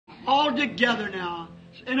all together now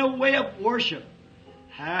in a way of worship.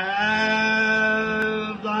 Have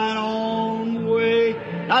thine own way.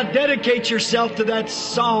 Now dedicate yourself to that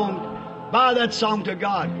song. Bow that song to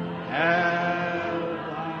God. Have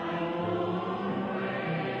thine own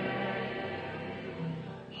way.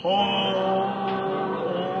 Hold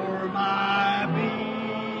o'er my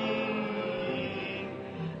being.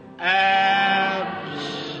 Absolute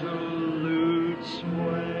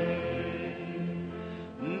sway.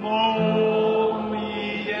 Mold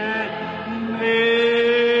me and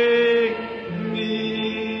make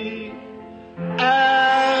me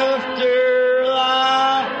after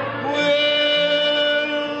thy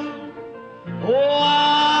will. While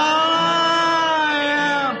I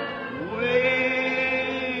am waiting,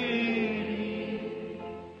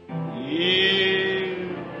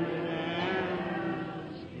 yield and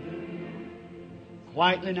still.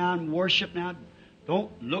 Quietly now and worship now.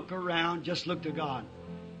 Don't look around, just look to God.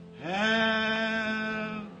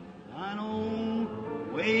 Have thine own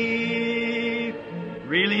way.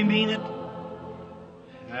 Really mean it.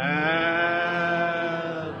 Have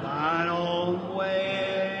thine own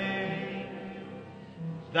way.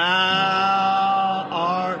 Thou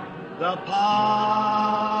art the potter.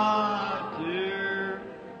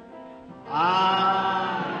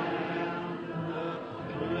 I am the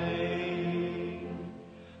clay.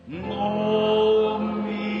 Mold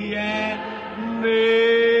me and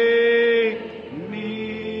make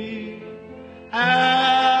me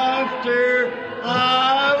after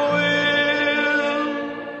thy will.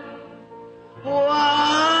 While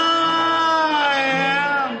I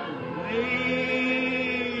am waiting,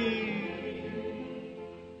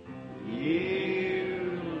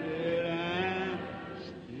 yielded and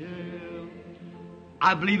still.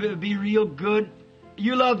 I believe it would be real good.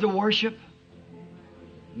 You love to worship.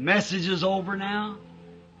 Message is over now.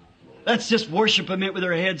 Let's just worship a minute with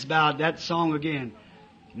our heads bowed. That song again.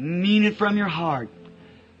 Mean it from your heart.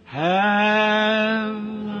 Have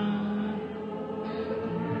thine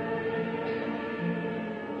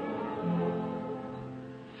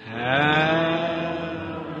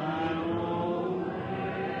own way.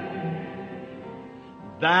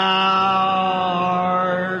 Thou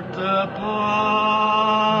art the potter.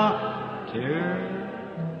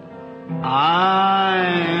 I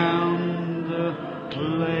am the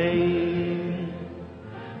clay.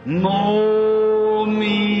 Mold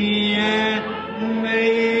me and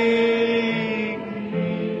make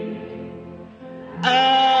me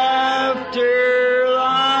after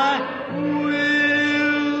thy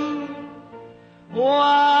will. While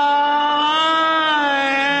I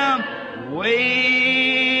am waiting,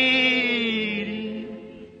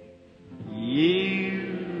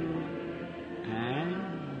 yield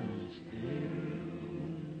and still.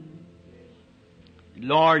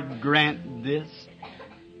 Lord, grant this.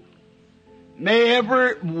 May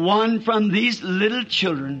every one from these little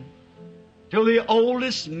children to the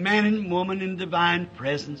oldest man and woman in divine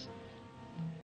presence